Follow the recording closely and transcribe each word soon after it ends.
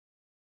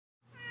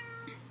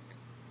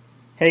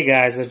Hey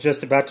guys, I was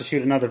just about to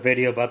shoot another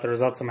video about the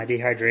results of my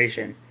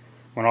dehydration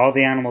when all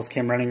the animals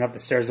came running up the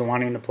stairs and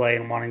wanting to play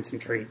and wanting some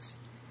treats.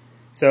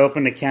 So I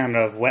opened a can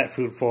of wet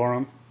food for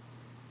them,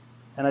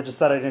 and I just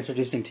thought I'd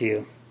introduce him to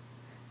you.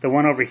 The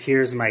one over here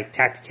is my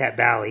tacticat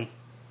Bali.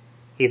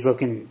 He's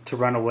looking to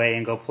run away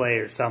and go play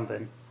or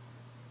something.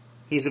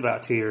 He's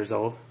about 2 years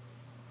old.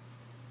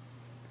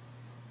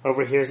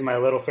 Over here is my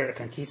little ferret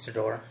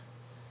Conquistador.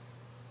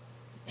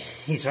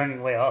 He's running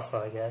away also,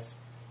 I guess.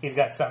 He's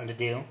got something to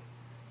do.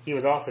 He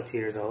was also 2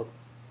 years old.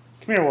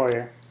 Come here,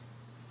 warrior.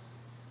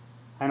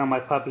 I know my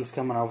puppy's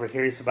coming over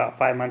here. He's about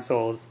 5 months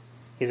old.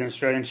 He's an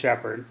Australian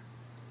Shepherd.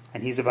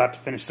 And he's about to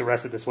finish the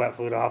rest of this wet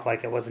food off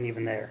like it wasn't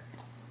even there.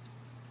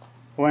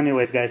 Well,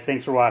 anyways, guys,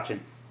 thanks for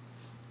watching.